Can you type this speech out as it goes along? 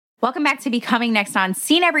Welcome back to Becoming Next on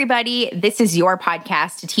Scene, everybody. This is your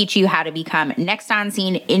podcast to teach you how to become next on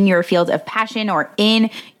scene in your field of passion or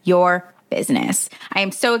in your business. I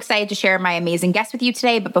am so excited to share my amazing guest with you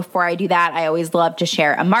today. But before I do that, I always love to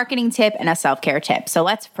share a marketing tip and a self-care tip. So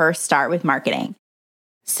let's first start with marketing.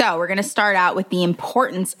 So we're going to start out with the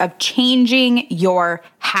importance of changing your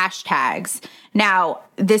hashtags. Now,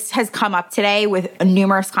 this has come up today with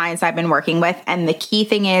numerous clients I've been working with. And the key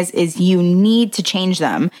thing is you need to change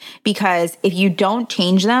them, because if you don't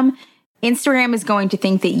change them, Instagram is going to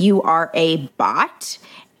think that you are a bot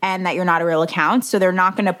and that you're not a real account. So they're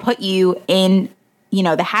not going to put you in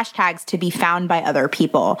the hashtags to be found by other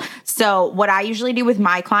people. So what I usually do with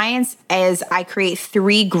my clients is I create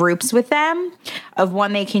 3 groups with them of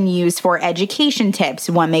one they can use for education tips,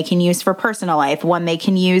 one they can use for personal life, one they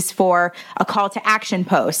can use for a call to action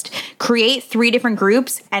post. Create 3 different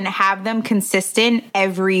groups and have them consistent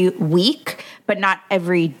every week, but not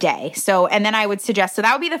every day. And then I would suggest, so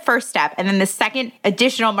that would be the first step. And then the second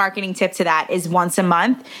additional marketing tip to that is once a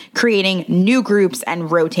month, creating new groups and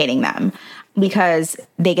rotating them, because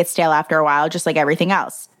they get stale after a while, just like everything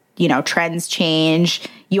else. Trends change.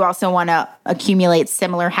 You also want to accumulate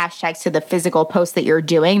similar hashtags to the physical post that you're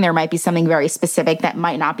doing. There might be something very specific that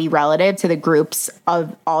might not be relative to the groups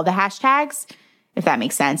of all the hashtags, if that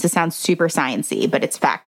makes sense. It sounds super sciencey, but it's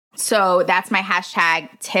fact. So that's my hashtag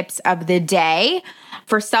tips of the day.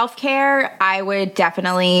 For self-care, I would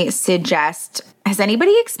definitely suggest, has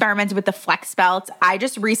anybody experimented with the Flex Belt? I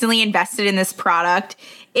just recently invested in this product.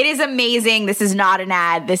 It is amazing. This is not an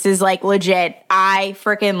ad. This is like legit. I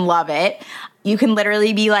freaking love it. You can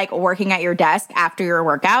literally be like working at your desk after your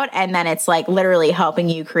workout, and then it's like literally helping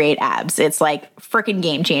you create abs. It's like freaking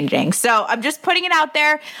game changing. So I'm just putting it out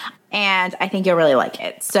there, and I think you'll really like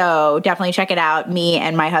it. So definitely check it out. Me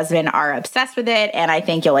and my husband are obsessed with it, and I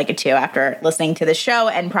think you'll like it too after listening to the show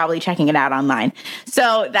and probably checking it out online.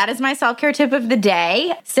 So that is my self-care tip of the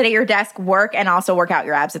day. Sit at your desk, work, and also work out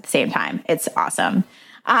your abs at the same time. It's awesome.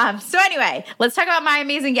 So anyway, let's talk about my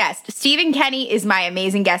amazing guest. Stephen Kenny is my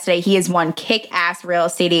amazing guest today. He is one kick-ass real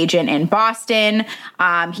estate agent in Boston.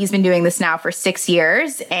 He's been doing this now for 6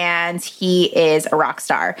 years, and he is a rock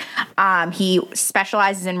star. He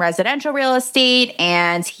specializes in residential real estate,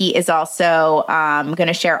 and he is also going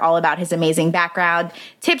to share all about his amazing background,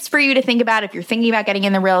 tips for you to think about if you're thinking about getting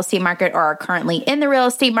in the real estate market or are currently in the real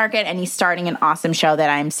estate market, and he's starting an awesome show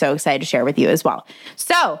that I'm so excited to share with you as well.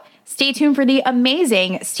 So stay tuned for the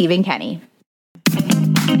amazing Stephen Kenny.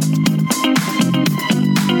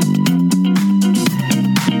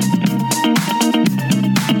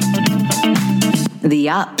 The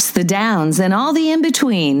ups, the downs, and all the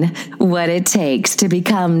in-between. What it takes to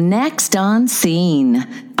become next on scene.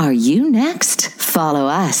 Are you next? Follow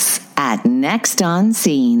us at Next on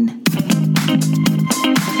Scene.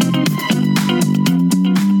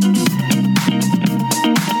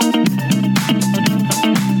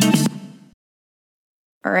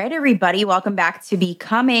 All right, everybody, welcome back to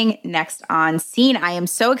Becoming Next on Scene. I am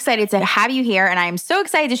so excited to have you here, and I am so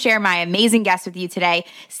excited to share my amazing guest with you today,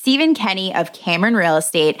 Stephen Kenny of Cameron Real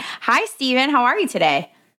Estate. Hi, Stephen. How are you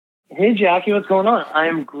today? Hey, Jackie. What's going on? I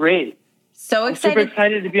am great. So excited. I'm super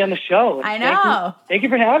excited to be on the show. I know. Thank you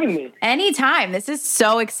for having me. Anytime. This is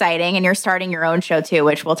so exciting. And you're starting your own show too,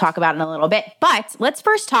 which we'll talk about in a little bit. But let's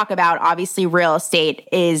first talk about, obviously, real estate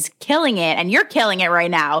is killing it. And you're killing it right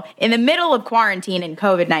now in the middle of quarantine and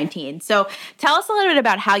COVID-19. So tell us a little bit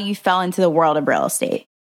about how you fell into the world of real estate.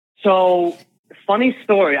 So, funny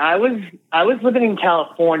story. I was living in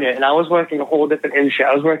California, and I was working a whole different industry.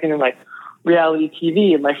 I was working in like reality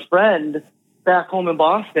TV. And my friend back home in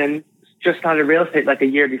Boston just started real estate like a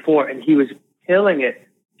year before, and he was killing it.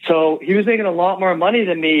 So he was making a lot more money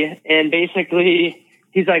than me. And basically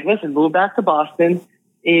he's like, listen, move back to Boston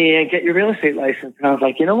and get your real estate license. And I was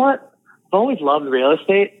like, you know what? I've always loved real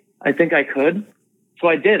estate. I think I could. So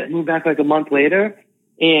I did. I moved back like a month later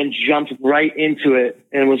and jumped right into it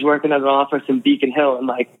and was working at an office in Beacon Hill and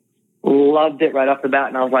like loved it right off the bat.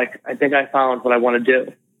 And I was like, I think I found what I want to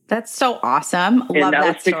do. That's so awesome. And love that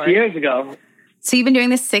was 6 story. years ago. So you've been doing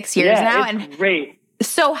this 6 years now? It's great.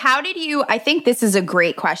 So how did you, I think this is a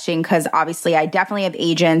great question because obviously I definitely have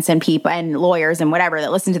agents and people and lawyers and whatever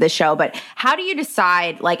that listen to the show, but how do you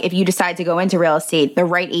decide, like if you decide to go into real estate, the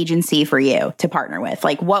right agency for you to partner with?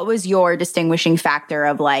 Like what was your distinguishing factor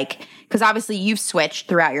of like, because obviously you've switched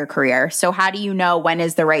throughout your career. So how do you know when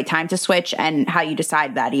is the right time to switch and how you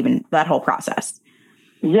decide that, even that whole process?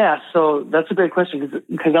 Yeah, so that's a great question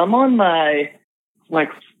because I'm on my like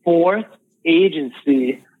fourth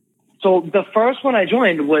agency. So the first one I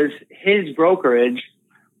joined was his brokerage,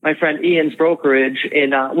 my friend Ian's brokerage,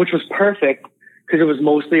 and which was perfect because it was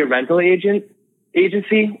mostly a rental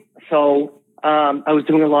agency. So I was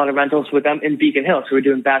doing a lot of rentals with them in Beacon Hill. So we're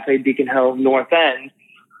doing Bathgate, Beacon Hill, North End.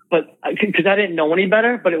 But because I didn't know any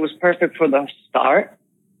better, but it was perfect for the start.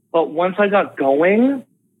 But once I got going,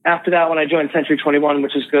 after that, when I joined Century 21,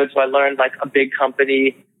 which is good, so I learned like a big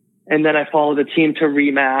company, and then I followed the team to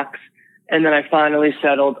Remax, and then I finally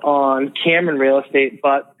settled on Cameron Real Estate.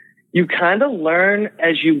 But you kind of learn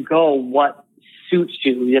as you go what suits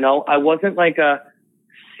you. You know, I wasn't like a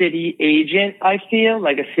city agent, I feel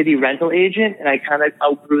like a city rental agent, and I kind of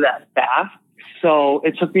outgrew that fast. So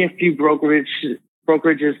it took me a few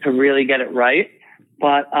brokerages to really get it right.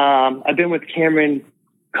 But I've been with Cameron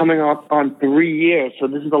coming up on 3 years. So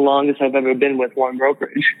this is the longest I've ever been with one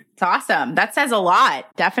brokerage. It's awesome. That says a lot,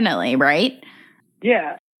 definitely, right?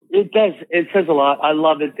 Yeah, it does. It says a lot. I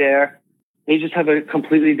love it there. They just have a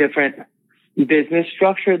completely different business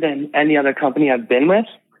structure than any other company I've been with.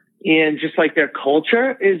 And just like their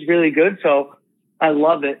culture is really good. So I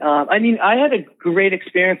love it. I mean, I had a great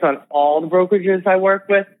experience on all the brokerages I work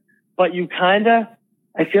with, but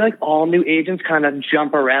I feel like all new agents kind of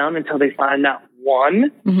jump around until they find that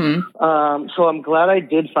one. Mm-hmm. So I'm glad I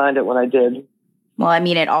did find it when I did. Well, I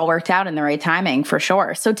mean, it all worked out in the right timing for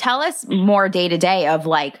sure. So tell us more day to day of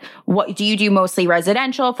like, what do you do mostly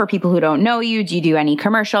residential for people who don't know you? Do you do any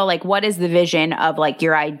commercial? Like, what is the vision of like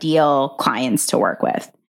your ideal clients to work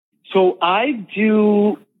with? So I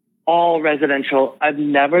do all residential. I've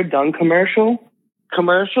never done commercial.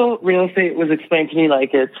 Commercial real estate was explained to me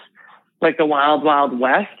like it's like the wild, wild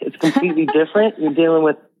west. It's completely different. You're dealing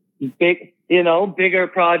with bigger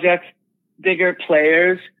projects, bigger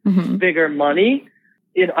players, mm-hmm. bigger money.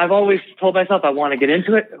 I've always told myself I want to get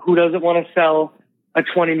into it. Who doesn't want to sell a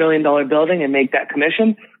 $20 million building and make that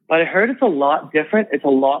commission? But I heard it's a lot different. It's a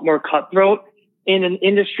lot more cutthroat in an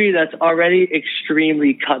industry that's already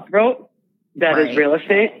extremely cutthroat. That right. is real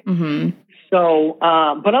estate. Mm-hmm. So,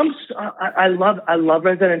 but I love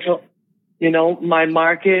residential. My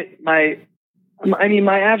market, my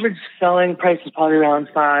average selling price is probably around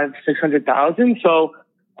 $500,000-$600,000. So,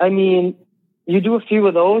 I mean, you do a few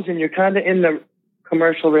of those and you're kind of in the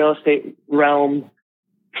commercial real estate realm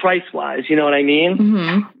price wise. You know what I mean?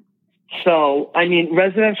 Mm-hmm. So, I mean,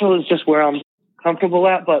 residential is just where I'm comfortable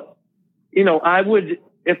at. But, I would,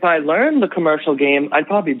 if I learned the commercial game, I'd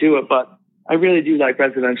probably do it. But I really do like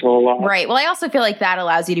residential a lot. Right. Well, I also feel like that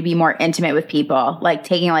allows you to be more intimate with people, like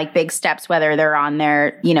taking like big steps, whether they're on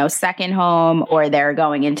their, second home or they're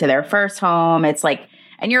going into their first home. It's like,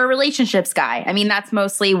 and you're a relationships guy. I mean, that's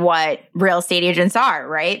mostly what real estate agents are,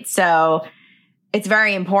 right? So it's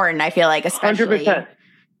very important, I feel like, especially 100%.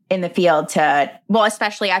 In the field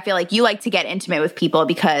especially I feel like you like to get intimate with people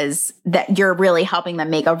because that you're really helping them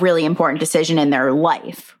make a really important decision in their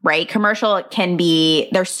life, right? Commercial can be,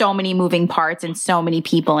 there's so many moving parts and so many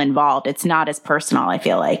people involved. It's not as personal, I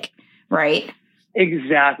feel like, right?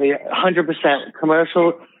 Exactly. 100%.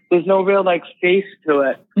 Commercial, there's no real like face to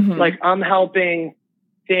it. Mm-hmm. Like I'm helping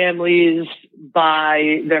families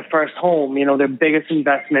buy their first home, their biggest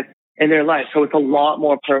investment in their life. So it's a lot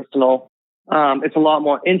more personal. It's a lot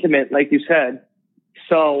more intimate, like you said.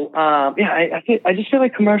 So, I just feel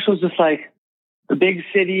like commercial is just like the big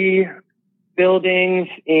city buildings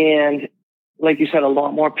and like you said, a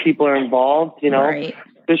lot more people are involved, Right.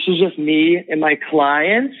 This is just me and my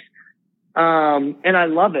clients. And I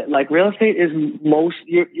love it. Like real estate is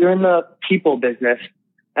you're in the people business.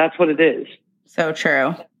 That's what it is. So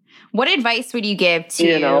true. What advice would you give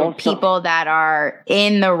to people that are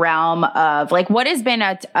in the realm of like, what has been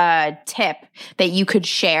a tip that you could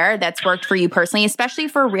share that's worked for you personally, especially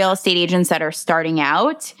for real estate agents that are starting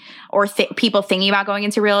out or people thinking about going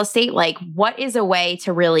into real estate? Like, what is a way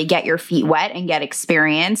to really get your feet wet and get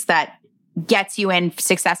experience that gets you in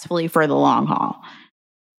successfully for the long haul?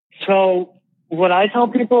 So what I tell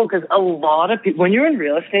people, because a lot of people, when you're in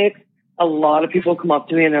real estate, a lot of people come up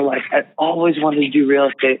to me and they're like, I always wanted to do real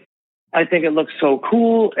estate. I think it looks so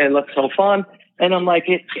cool. It looks so fun. And I'm like,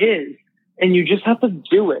 it is. And you just have to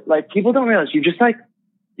do it. Like people don't realize you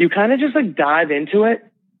kind of just like dive into it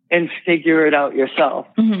and figure it out yourself.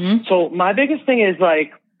 Mm-hmm. So my biggest thing is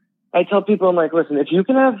like, I tell people, I'm like, listen, if you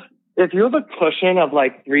have a cushion of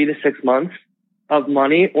like 3 to 6 months of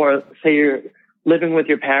money, or say you're living with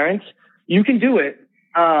your parents, you can do it.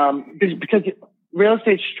 Because real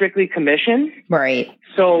estate's strictly commission. Right.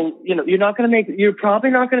 So, you're probably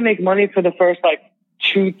not going to make money for the first like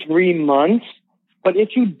 2-3 months. But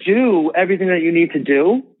if you do everything that you need to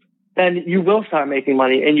do, then you will start making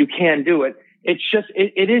money and you can do it. It's just,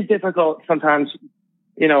 it is difficult sometimes,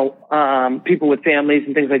 people with families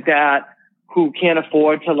and things like that who can't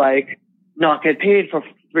afford to like not get paid for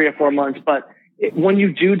 3 or 4 months. But when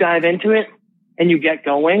you do dive into it and you get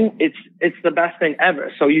going, it's the best thing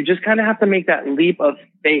ever. So you just kind of have to make that leap of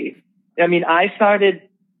faith. I mean, I started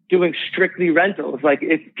doing strictly rentals. Like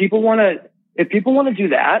if people want to do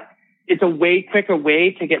that, it's a way quicker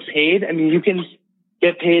way to get paid. I mean, you can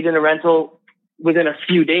get paid in a rental within a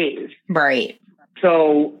few days. Right.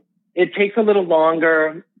 So it takes a little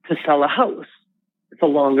longer to sell a house. It's a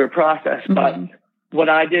longer process. Mm-hmm. But what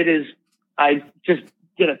I did is I just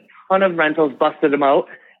did a ton of rentals, busted them out.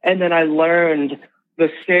 And then I learned the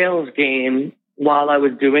sales game while I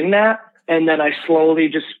was doing that. And then I slowly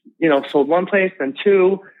just, sold one place, then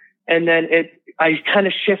two. And then I kind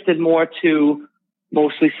of shifted more to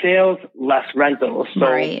mostly sales, less rentals. So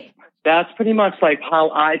right. That's pretty much like how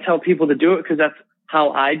I tell people to do it, because that's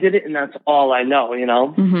how I did it. And that's all I know,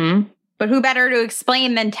 Mm-hmm. But who better to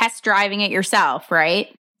explain than test driving it yourself, right?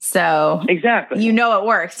 So exactly, it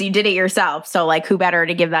works. You did it yourself. So like, who better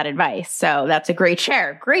to give that advice? So that's a great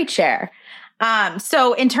share. Great share.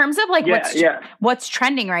 So in terms of like what's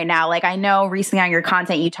trending right now, like I know recently on your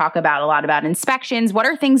content, you talk about a lot about inspections. What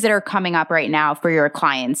are things that are coming up right now for your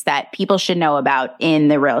clients that people should know about in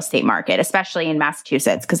the real estate market, especially in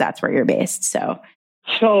Massachusetts, because that's where you're based. So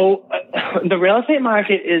the real estate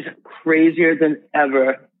market is crazier than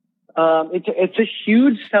ever. It's a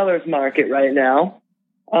huge seller's market right now,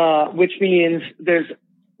 which means there's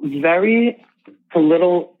very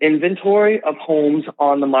little inventory of homes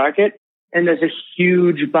on the market. And there's a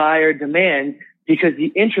huge buyer demand because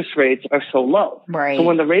the interest rates are so low. Right. So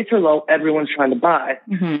when the rates are low, everyone's trying to buy.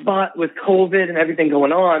 Mm-hmm. But with COVID and everything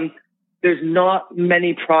going on, there's not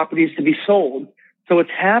many properties to be sold. So what's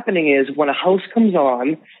happening is when a house comes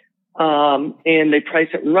on, and they price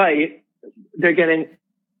it right, they're getting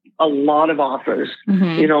a lot of offers.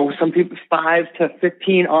 Mm-hmm. Some people 5 to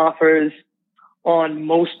 15 offers on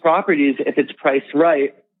most properties if it's priced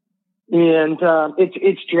right. And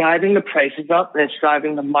it's driving the prices up and it's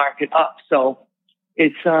driving the market up. So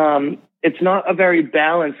it's not a very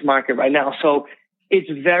balanced market right now. So it's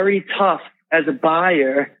very tough as a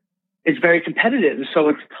buyer. It's very competitive. So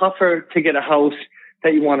it's tougher to get a house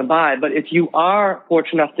that you want to buy. But if you are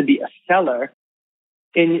fortunate enough to be a seller,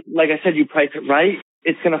 and like I said, you price it right,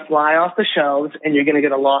 it's going to fly off the shelves and you're going to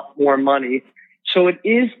get a lot more money. So it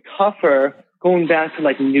is tougher going back to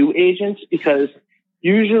like new agents, because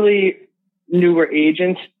usually newer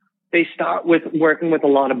agents, they start with working with a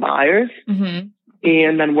lot of buyers mm-hmm.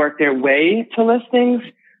 and then work their way to listings.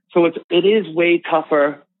 So it is way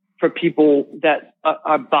tougher for people that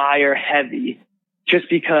are buyer heavy, just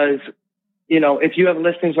because, if you have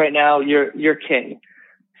listings right now, you're king.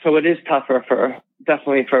 So it is tougher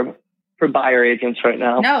definitely for buyer agents right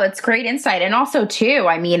now. No, it's great insight. And also too,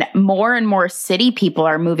 I mean, more and more city people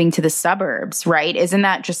are moving to the suburbs, right? Isn't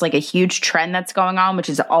that just like a huge trend that's going on, which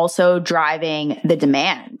is also driving the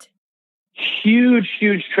demand? Huge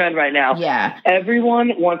trend right now. Yeah.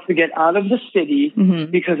 Everyone wants to get out of the city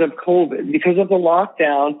mm-hmm. because of COVID, because of the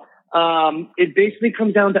lockdown. It basically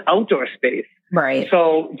comes down to outdoor space. Right.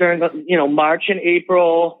 So during the, March and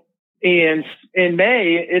April, and in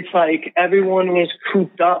May, it's like everyone was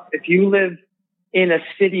cooped up. If you live in a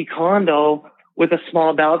city condo with a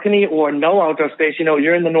small balcony or no outdoor space,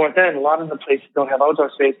 you're in the North End. A lot of the places don't have outdoor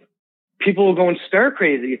space. People are going stir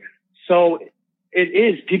crazy. So it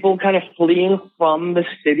is people kind of fleeing from the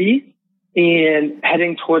city and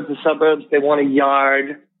heading towards the suburbs. They want a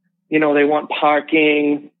yard, they want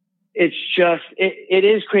parking. It's just, it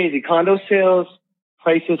is crazy. Condo sales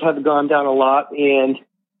prices have gone down a lot, and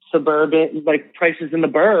suburban, like prices in the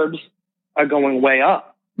burbs are going way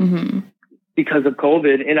up mm-hmm. because of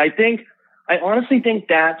COVID. And I honestly think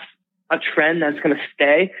that's a trend that's going to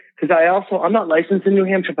stay, because I'm not licensed in New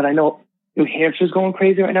Hampshire, but I know New Hampshire's going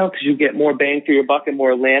crazy right now because you get more bang for your buck and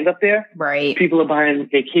more land up there. Right. People are buying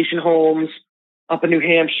vacation homes up in New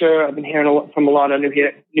Hampshire. I've been hearing from a lot of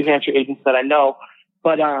New Hampshire agents that I know.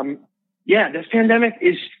 But this pandemic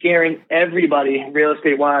is scaring everybody real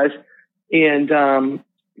estate wise. And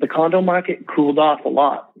the condo market cooled off a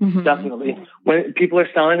lot, mm-hmm. definitely. When people are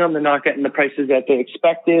selling them, they're not getting the prices that they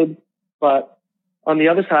expected. But on the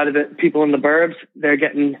other side of it, people in the burbs, they're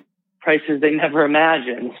getting prices they never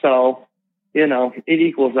imagined. So, it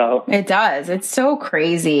equals out. It does. It's so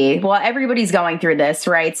crazy. Well, everybody's going through this,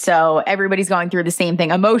 right? So everybody's going through the same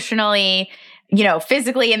thing emotionally,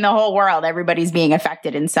 physically, in the whole world. Everybody's being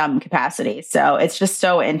affected in some capacity. So it's just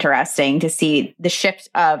so interesting to see the shift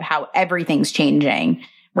of how everything's changing.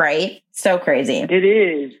 Right? So crazy. It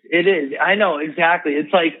is. I know, exactly.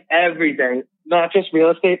 It's like everything, not just real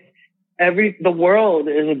estate. The world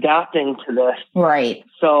is adapting to this. Right.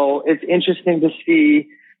 So it's interesting to see,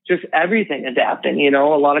 just everything adapting. You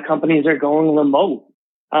know, a lot of companies are going remote.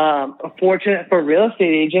 Fortunate for real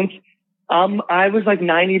estate agents, I was like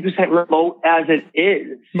 90% remote as it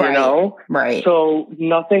is, you know? Right. So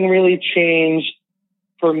nothing really changed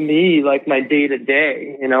for me, like my day to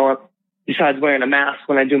day, you know, besides wearing a mask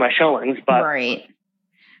when I do my showings. But right.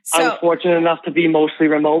 I was fortunate enough to be mostly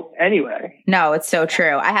remote anyway. No, it's so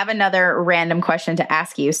true. I have another random question to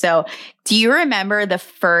ask you. So do you remember the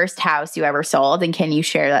first house you ever sold? And can you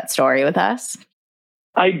share that story with us?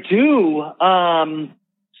 I do.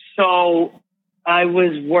 So I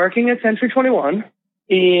was working at Century 21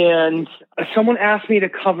 and someone asked me to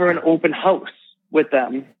cover an open house with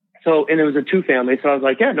them. So, and it was a 2-family. So I was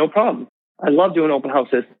like, yeah, no problem. I love doing open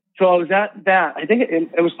houses. So I was at that. I think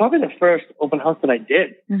it was probably the first open house that I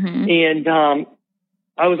did. Mm-hmm. And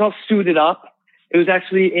I was all suited up. It was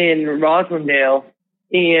actually in Roslindale.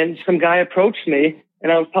 And some guy approached me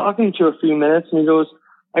and I was talking to a few minutes and he goes,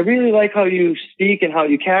 I really like how you speak and how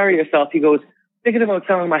you carry yourself. He goes, thinking about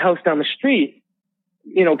selling my house down the street.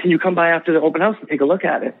 You know, can you come by after the open house and take a look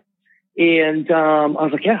at it? And I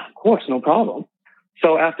was like, yeah, of course, no problem.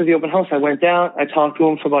 So after the open house, I went down. I talked to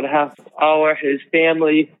him for about a half hour, his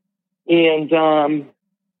family. And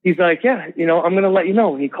he's like, yeah, you know, I'm going to let you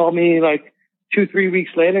know. And he called me like 2-3 weeks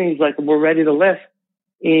later and he's like, we're ready to list.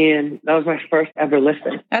 And that was my first ever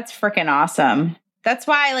listing. That's freaking awesome. That's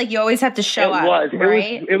why like you always have to show up,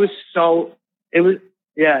 right? It was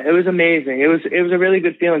amazing. It was a really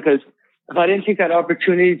good feeling because if I didn't take that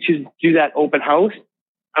opportunity to do that open house,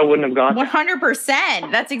 I wouldn't have gone.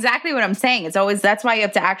 100%. That's exactly what I'm saying. It's always, that's why you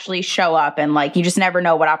have to actually show up and like, you just never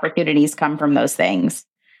know what opportunities come from those things.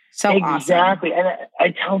 So exactly. awesome. And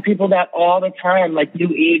I tell people that all the time, like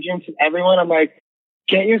new agents and everyone, I'm like,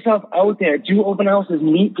 get yourself out there, do open houses,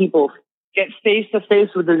 meet people, get face to face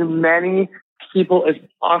with as many people as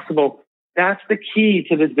possible. That's the key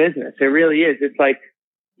to this business. It really is. It's like,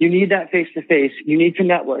 you need that face to face. You need to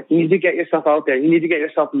network. You need to get yourself out there. You need to get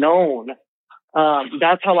yourself known.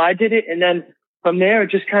 That's how I did it. And then from there, it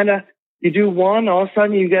just kind of, you do one, all of a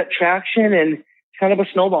sudden you get traction and it's kind of a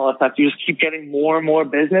snowball effect. You just keep getting more and more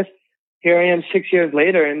business. Here I am 6 years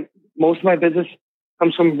later, and most of my business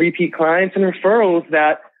comes from repeat clients and referrals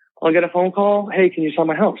that I'll get a phone call. Hey, can you sell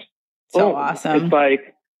my house? So awesome. It's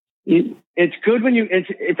like, it's good when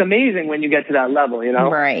it's amazing when you get to that level, you know?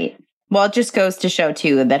 Right. Well, it just goes to show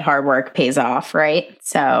too that hard work pays off, right?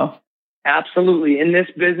 So. Absolutely. In this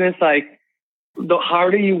business, like the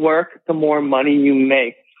harder you work, the more money you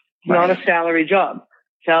make. It's not a salary job.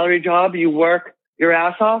 Salary job, you work your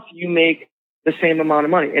ass off, you make the same amount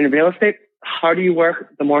of money. In real estate, the harder you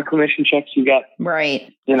work, the more commission checks you get.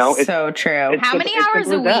 Right. You know, it's so true. How many hours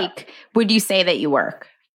a week would you say that you work?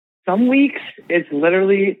 Some weeks it's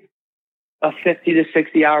literally a 50 to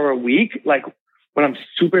 60 hour a week. Like when I'm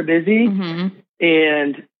super busy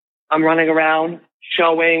and I'm running around,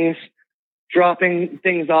 showings, dropping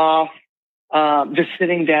things off, just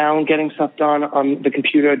sitting down, getting stuff done on the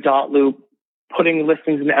computer, dotloop, putting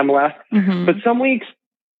listings in the MLS. But some weeks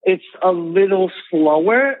it's a little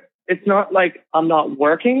slower. It's not like I'm not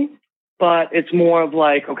working, but it's more of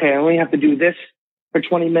like, okay, I only have to do this for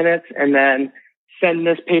 20 minutes and then send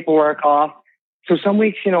this paperwork off. So some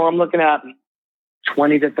weeks, you know, I'm looking at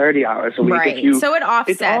 20 to 30 hours a week. Right. So it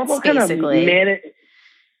offsets basically.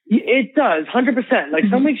 It does 100%. Like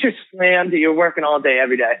some weeks you're slammed, you're working all day,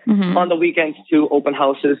 every day. On the weekends too, open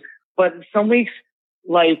houses. But some weeks,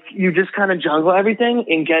 like you just kind of juggle everything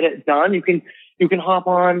and get it done. You can hop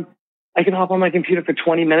on. I can hop on my computer for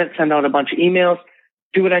 20 minutes, send out a bunch of emails,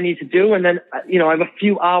 do what I need to do. And then, you know, I have a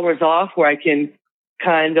few hours off where I can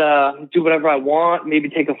kind of do whatever I want, maybe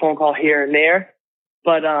take a phone call here and there.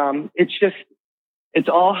 But it's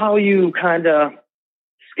all how you kind of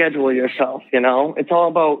schedule yourself, you know? It's all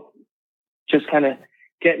about just kind of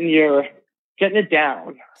getting it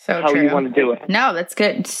down. So how true. You want to do it. No, that's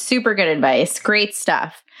good. Super good advice. Great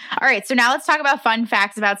stuff. All right. So now let's talk about fun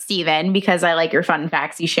facts about Steven, because I like your fun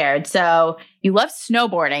facts you shared. So you love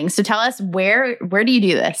snowboarding. So tell us where do you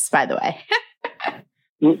do this, by the way?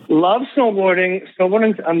 Love snowboarding.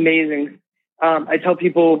 Snowboarding's amazing. I tell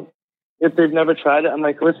people if they've never tried it, I'm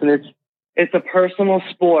like, listen, it's a personal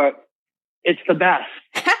sport. It's the best.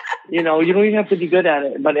 You know, you don't even have to be good at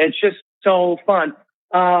it, but it's just so fun.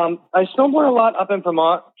 I snowboard a lot up in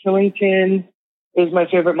Vermont. Killington is my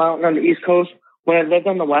favorite mountain on the East Coast. When I lived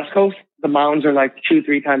on the West Coast, the mountains are like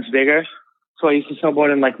 2-3 times bigger. So I used to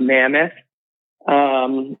snowboard in like Mammoth,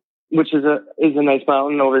 which is a nice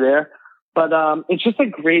mountain over there. But it's just a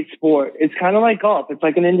great sport. It's kind of like golf. It's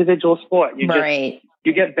like an individual sport. You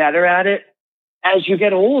get better at it as you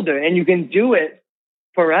get older, and you can do it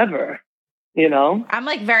forever. you know? I'm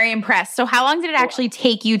like very impressed. So how long did it actually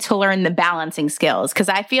take you to learn the balancing skills? Because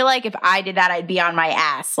I feel like if I did that, I'd be on my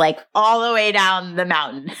ass, like all the way down the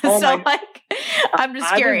mountain. I'm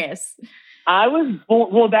just curious. I was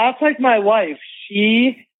born, well, that's like my wife.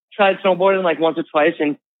 She tried snowboarding like once or twice,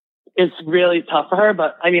 and it's really tough for her.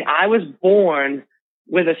 But I mean, I was born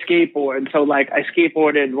with a skateboard. So like I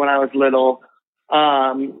skateboarded when I was little.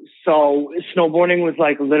 So snowboarding was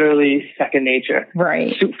like literally second nature.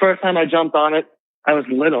 Right. First time I jumped on it, I was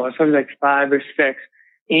little. I was probably like 5 or 6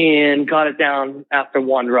 and got it down after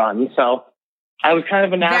one run. So I was kind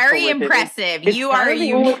of a natural. Very impressive. You are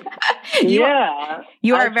unique. You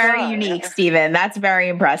are very unique, Steven. That's very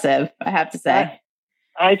impressive, I have to say.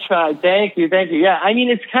 I tried. Thank you. Yeah. I mean,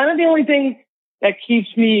 it's kind of the only thing that keeps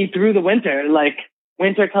me through the winter. Like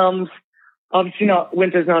winter comes, obviously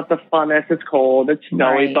winter's not the funnest. It's cold, it's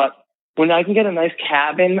snowy, right. But when I can get a nice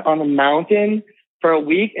cabin on a mountain for a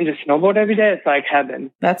week and just snowboard every day, it's like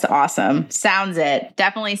heaven. That's awesome. Sounds it.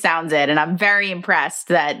 Definitely sounds it. And I'm very impressed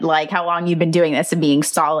that like how long you've been doing this and being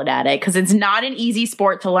solid at it, because it's not an easy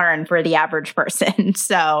sport to learn for the average person.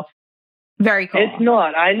 So very cool. It's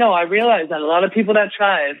not. I know. I realize that a lot of people that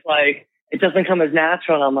try, it's like, it doesn't come as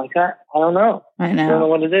natural. And I'm like, I don't know. I don't know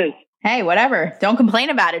what it is. Hey, whatever. Don't complain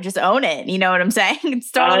about it. Just own it. You know what I'm saying? It's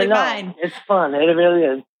totally fine. It's fun. It really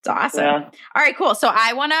is. It's awesome. Yeah. All right, cool. So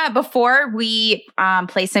I want to, before we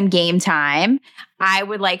play some game time, I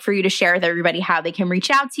would like for you to share with everybody how they can reach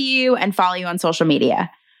out to you and follow you on social media.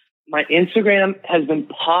 My Instagram has been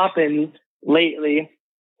popping lately.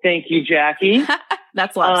 Thank you, Jackie.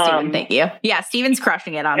 That's love, Steven. Thank you. Yeah, Steven's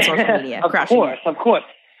crushing it on social media. Of course.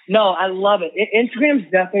 No, I love it. Instagram's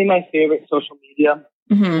definitely my favorite social media.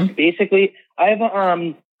 Mm-hmm. Basically, I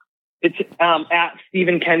have it's at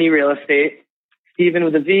Steven Kenny Real Estate. Steven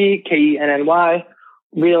with a V, Kenny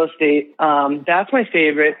Real Estate. That's my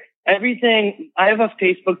favorite. Everything. I have a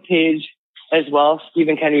Facebook page as well,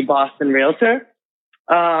 Steven Kenny Boston Realtor,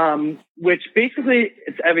 which basically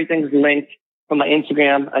everything's linked from my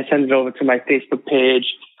Instagram. I send it over to my Facebook page.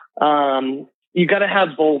 You got to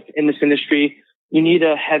have both in this industry. You need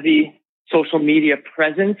a heavy social media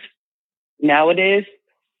presence nowadays.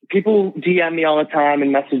 People DM me all the time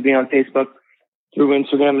and message me on Facebook through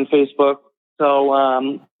Instagram and Facebook.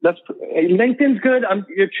 So that's LinkedIn's good.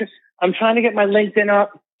 I'm trying to get my LinkedIn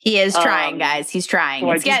up. He is trying, guys. He's trying.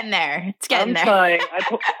 So it's getting there. It's getting there. Trying.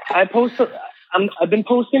 I post. I've been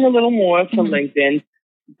posting a little more from LinkedIn,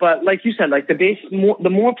 but like you said, like the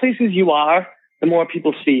more places you are, the more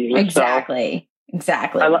people see you. Exactly. So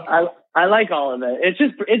exactly. I like all of it.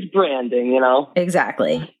 It's branding, you know.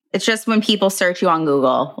 Exactly. It's just when people search you on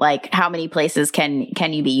Google, like how many places can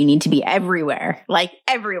you be? You need to be everywhere, like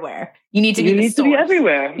everywhere. You need to be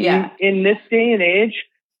everywhere. Yeah. In this day and age,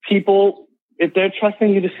 people, if they're trusting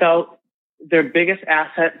you to sell their biggest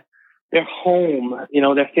asset, their home,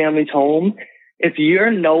 their family's home, if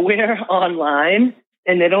you're nowhere online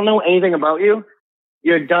and they don't know anything about you,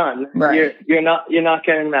 you're done. Right. You're not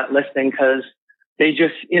getting that listing because they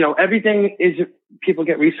just, everything is, people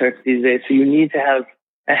get research these days. So you need to have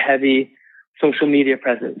a heavy social media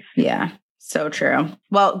presence. Yeah, so true.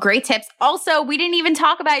 Well, great tips. Also, we didn't even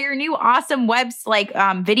talk about your new awesome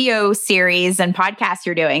video series and podcast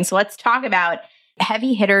you're doing. So let's talk about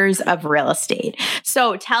Heavy Hitters of Real Estate.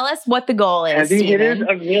 So tell us what the goal is, Heavy Hitters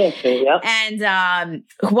of Real Estate, yep. And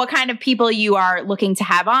what kind of people you are looking to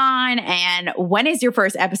have on, and when is your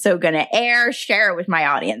first episode going to air? Share it with my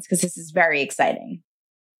audience because this is very exciting.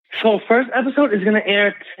 So first episode is going to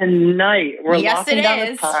air tonight. We're locking down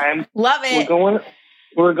the time. Love it.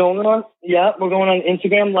 We're going on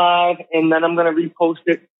Instagram Live, and then I'm going to repost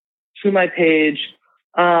it to my page.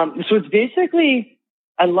 So it's basically,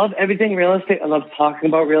 I love everything real estate. I love talking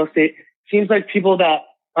about real estate. Seems like people that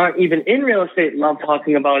aren't even in real estate love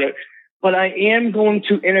talking about it. But I am going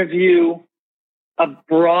to interview a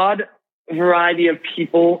broad variety of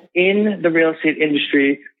people in the real estate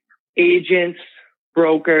industry, agents,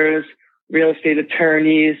 brokers, real estate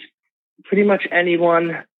attorneys, pretty much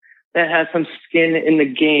anyone that has some skin in the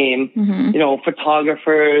game,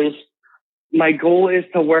 photographers. My goal is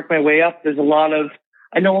to work my way up.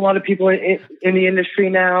 I know a lot of people in the industry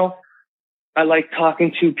now. I like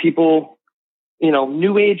talking to people,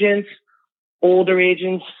 new agents, older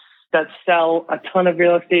agents that sell a ton of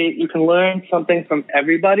real estate. You can learn something from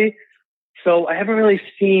everybody. So I haven't really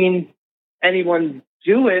seen anyone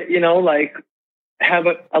do it, have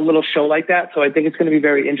a little show like that. So I think it's going to be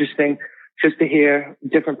very interesting just to hear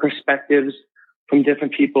different perspectives from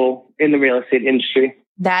different people in the real estate industry.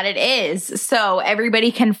 That it is. So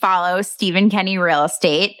everybody can follow Steven Kenny Real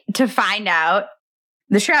Estate to find out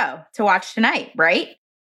the show to watch tonight, right?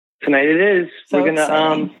 Tonight it is. So we're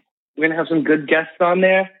gonna have some good guests on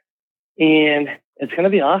there, and it's gonna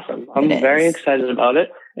be awesome. I'm very excited about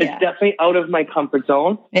it. It's definitely out of my comfort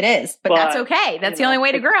zone. It is, but that's okay. That's the only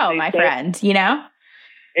way to grow, my friend. You know.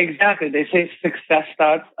 Exactly. They say success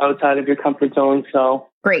starts outside of your comfort zone. So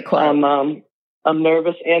great quote. I'm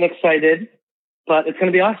nervous and excited, but it's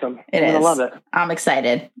gonna be awesome. I'm gonna love it. I'm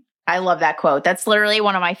excited. I love that quote. That's literally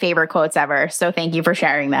one of my favorite quotes ever. So thank you for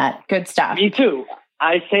sharing that. Good stuff. Me too.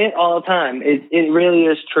 I say it all the time. It really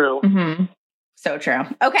is true. Mm-hmm. So true.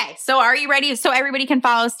 Okay. So are you ready? So everybody can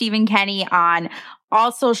follow Stephen Kenny on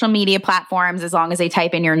all social media platforms. As long as they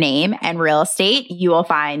type in your name and real estate, you will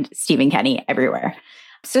find Stephen Kenny everywhere.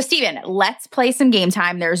 So Stephen, let's play some game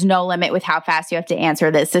time. There's no limit with how fast you have to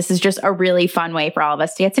answer this. This is just a really fun way for all of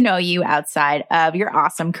us to get to know you outside of your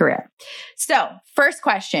awesome career. So first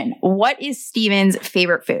question, what is Stephen's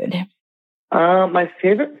favorite food? My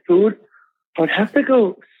favorite food, I would have to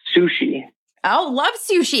go sushi. Oh, love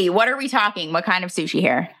sushi. What are we talking? What kind of sushi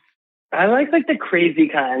here? I like the crazy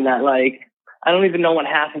kind that I don't even know what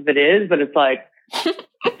half of it is, but it's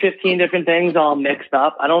 15 different things all mixed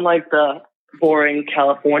up. I don't like the boring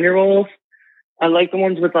California rolls. I like the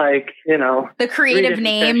ones with the creative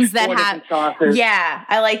names that have sauces. Yeah,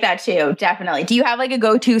 I like that too. Definitely. Do you have a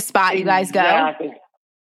go-to spot you guys go?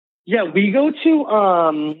 Yeah, we go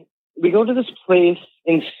to this place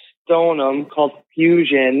in Stoneham called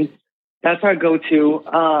Fusion. That's our go-to.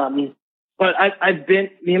 But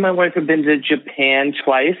me and my wife have been to Japan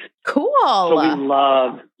twice. Cool. So we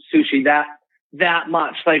love sushi that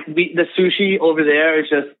much. The sushi over there is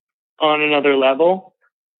just on another level.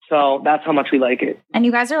 So that's how much we like it. And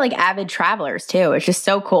you guys are avid travelers too. It's just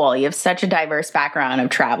so cool. You have such a diverse background of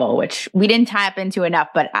travel, which we didn't tap into enough,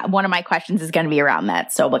 but one of my questions is going to be around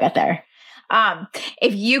that. So we'll get there.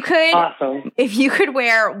 If you could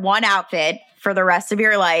wear one outfit for the rest of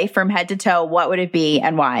your life from head to toe, what would it be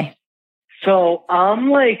and why? So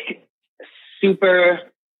I'm super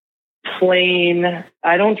plain.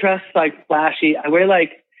 I don't dress flashy. I wear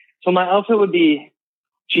so my outfit would be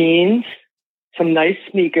jeans, some nice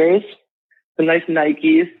sneakers, some nice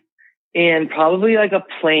Nikes, and probably a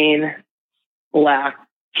plain black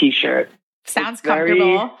t-shirt. Sounds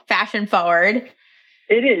comfortable, fashion forward.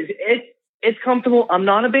 It is. It's comfortable. I'm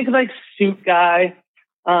not a big suit guy.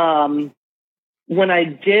 When I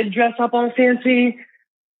did dress up on fancy,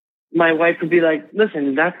 my wife would be like,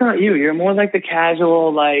 listen, that's not you. You're more the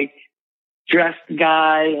casual, dressed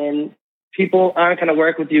guy, and people aren't going to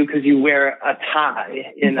work with you because you wear a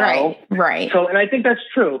tie, Right. So, and I think that's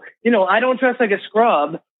true. I don't dress like a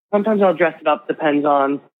scrub. Sometimes I'll dress it up. Depends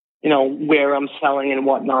on, where I'm selling and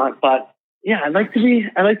whatnot. But yeah, I like to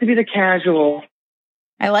be the casual.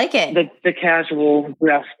 I like it. The casual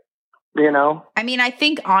dress. I mean, I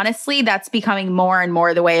think honestly, that's becoming more and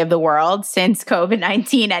more the way of the world since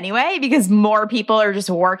COVID-19 anyway, because more people are just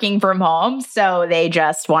working from home. So they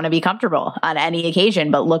just want to be comfortable on any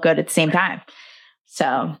occasion, but look good at the same time.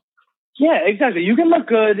 So. Yeah, exactly. You can look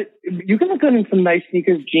good. You can look good in some nice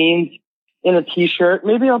sneakers, jeans, and a t-shirt.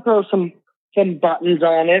 Maybe I'll throw some buttons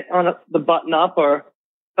on it, on the button up or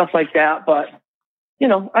stuff like that. But,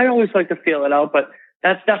 I always like to feel it out, but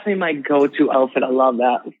that's definitely my go-to outfit. I love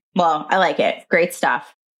that. Well, I like it. Great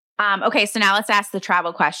stuff. Okay, so now let's ask the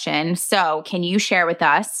travel question. So can you share with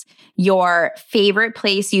us your favorite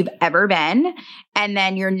place you've ever been and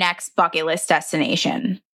then your next bucket list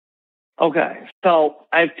destination? Okay, so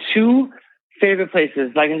I have two favorite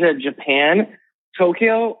places. Like I said, Japan,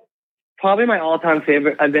 Tokyo, probably my all-time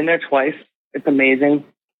favorite. I've been there twice. It's amazing.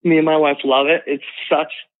 Me and my wife love it. It's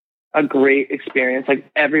such a great experience.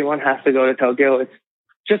 Everyone has to go to Tokyo. It's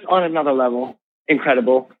just on another level.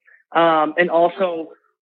 Incredible. And also,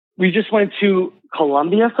 we just went to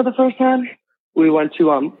Colombia for the first time. We went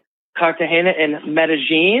to Cartagena and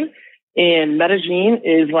Medellin. And Medellin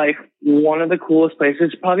is one of the coolest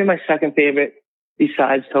places, probably my second favorite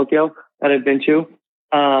besides Tokyo that I've been to.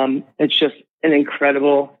 It's just an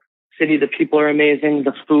incredible city. The people are amazing.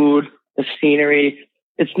 The food, the scenery.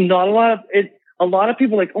 It's not a lot of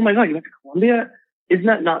people oh my God, you went to Colombia? Isn't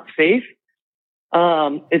that not safe?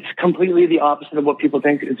 It's completely the opposite of what people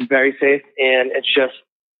think. It's very safe, and it's just,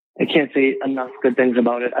 I can't say enough good things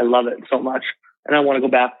about it. I love it so much, and I want to go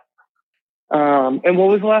back. And what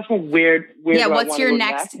was the last one? Where yeah, what's your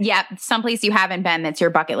next? Yeah, someplace you haven't been that's your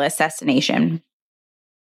bucket list destination.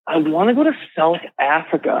 I want to go to South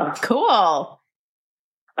Africa. Cool.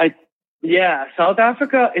 South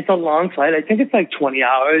Africa. It's a long flight. I think it's 20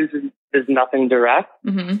 hours. And there's nothing direct.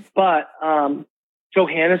 Mm-hmm. But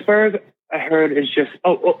Johannesburg, I heard, is just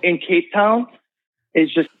in Cape Town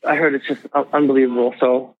is just, I heard it's just unbelievable.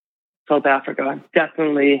 So South Africa,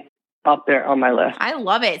 definitely up there on my list. I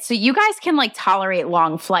love it. So you guys can like tolerate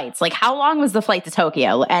long flights. Like how long was the flight to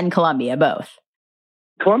Tokyo and Colombia both?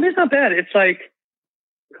 Colombia's not bad.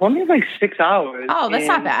 Colombia's like 6 hours. Oh, that's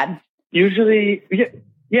not bad. Usually,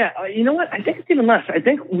 yeah. You know what? I think it's even less. I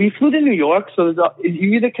think we flew to New York. So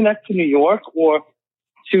you either connect to New York or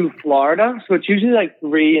to Florida. So it's usually like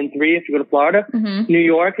 3 and 3 if you go to Florida. Mm-hmm. New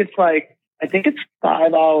York, it's like, I think it's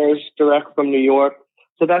 5 hours direct from New York.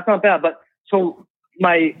 So that's not bad. But so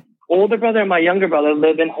my older brother and my younger brother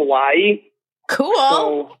live in Hawaii. Cool.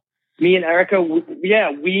 So me and Erica,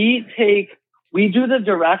 we do the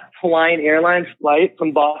direct Hawaiian Airlines flight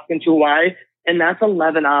from Boston to Hawaii, and that's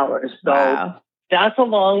 11 hours. So That's a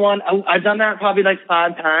long one. I've done that probably like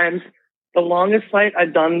 5 times. The longest flight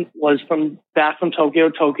I've done was back from Tokyo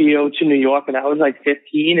to New York, and that was like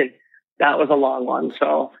 15, and that was a long one.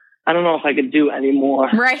 So I don't know if I could do any more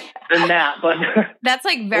than that, but that's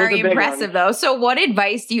like very impressive though. So what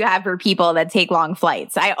advice do you have for people that take long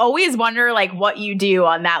flights? I always wonder like what you do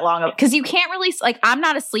on that long, because you can't really, like, I'm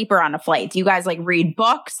not a sleeper on a flight. Do you guys like read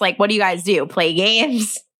books? Like, what do you guys do? Play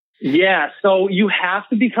games? Yeah. So you have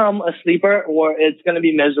to become a sleeper or it's going to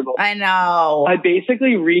be miserable. I know. I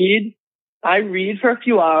basically read for a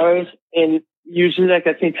few hours, and usually that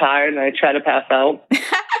gets me tired and I try to pass out.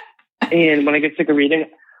 And when I get sick of reading,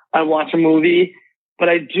 I watch a movie. But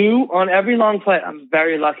I do, on every long flight, I'm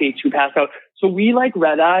very lucky to pass out. So we like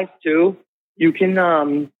red eyes too. You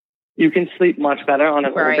can sleep much better on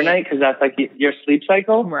an overnight because that's like your sleep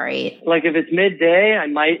cycle. Right. Like if it's midday, I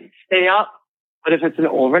might stay up. But if it's an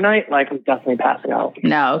overnight, like I'm definitely passing out.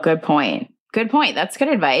 No, good point. Good point. That's good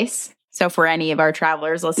advice. So for any of our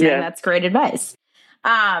travelers listening, that's great advice.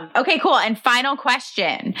 Okay, cool. And final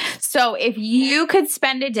question. So if you could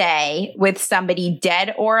spend a day with somebody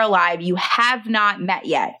dead or alive you have not met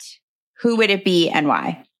yet, who would it be and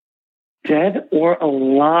why? Dead or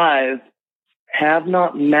alive, have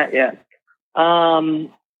not met yet.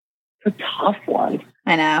 It's a tough one.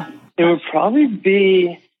 I know. It would probably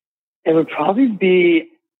be, I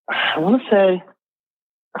want to say,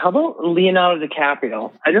 how about Leonardo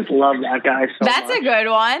DiCaprio? I just love that guy so much. That's a good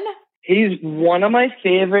one. He's one of my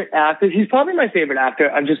favorite actors. He's probably my favorite actor.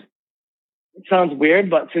 It sounds weird,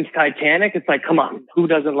 but since Titanic, it's like, come on, who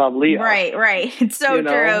doesn't love Leo? Right. It's so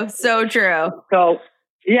true. So true. So,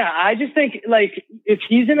 yeah, I just think, like, if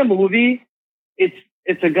he's in a movie, it's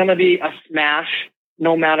going to be a smash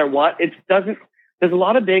no matter what. There's a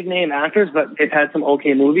lot of big name actors, but they've had some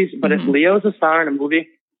okay movies. But if Leo's a star in a movie,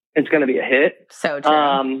 it's going to be a hit. So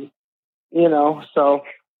true. So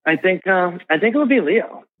I think it would be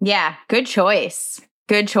Leo. Yeah, good choice.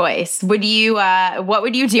 Good choice. Would you? What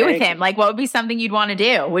would you do with him? Like, what would be something you'd want to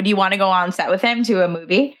do? Would you want to go on set with him to a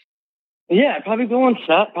movie? Yeah, probably go on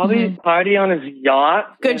set. Probably party on his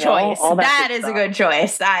yacht. Good choice. That is a good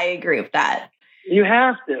choice. I agree with that. You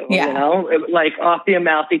have to. Yeah. Like off the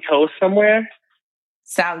Amalfi Coast somewhere.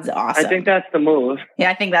 Sounds awesome. I think that's the move. Yeah,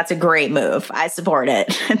 I think that's a great move. I support it.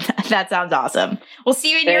 That sounds awesome. Well,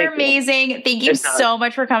 Steven, you're amazing. Thank you so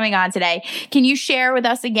much for coming on today. Can you share with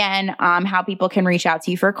us again how people can reach out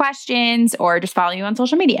to you for questions or just follow you on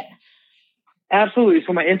social media? Absolutely.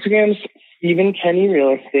 So my Instagram is Steven Kenny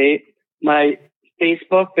Real Estate. My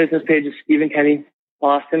Facebook business page is Steven Kenny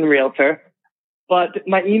Boston Realtor. But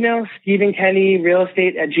my email is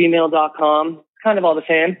StevenKennyRealEstate@gmail.com. It's kind of all the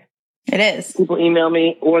same. It is. People email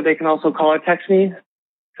me, or they can also call or text me,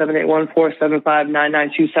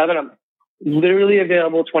 781-475-9927. I'm literally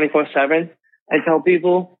available 24/7. I tell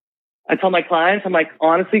my clients, I'm like,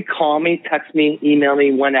 honestly, call me, text me, email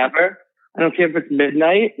me whenever. I don't care if it's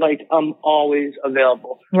midnight. Like, I'm always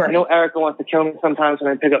available. Right. I know Erica wants to kill me sometimes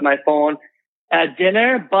when I pick up my phone at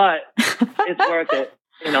dinner, but it's worth it.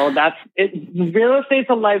 That's it. Real estate's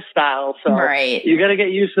a lifestyle, so you got to get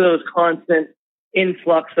used to those constant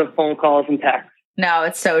influx of phone calls and texts. No,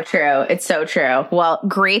 it's so true. It's so true. Well,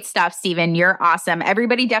 great stuff, Steven. You're awesome.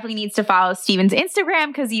 Everybody definitely needs to follow Steven's Instagram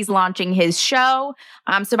because he's launching his show.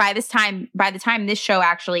 So by the time this show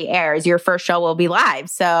actually airs, your first show will be live.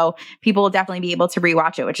 So people will definitely be able to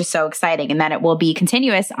rewatch it, which is so exciting. And then it will be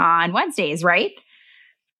continuous on Wednesdays, right?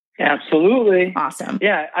 Absolutely. Awesome.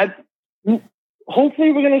 Yeah.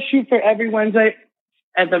 Hopefully we're going to shoot for every Wednesday,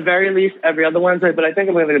 at the very least every other Wednesday, but I think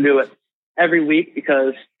I'm going to do it every week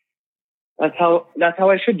because that's how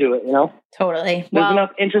I should do it, Totally. There's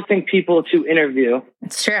enough interesting people to interview.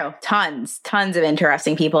 It's true. Tons of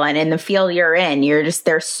interesting people. And in the field you're in,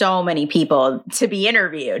 there's so many people to be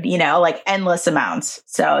interviewed, like endless amounts.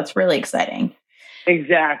 So it's really exciting.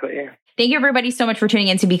 Exactly. Thank you everybody so much for tuning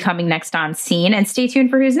in to Becoming Next on Scene, and stay tuned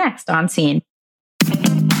for who's next on Scene.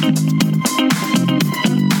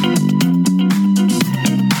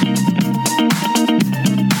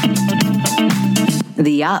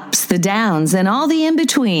 the ups, the downs, and all the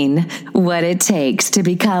in-between. What it takes to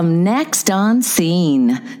become next on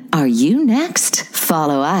scene. Are you next?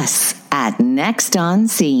 Follow us at Next on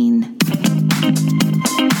Scene.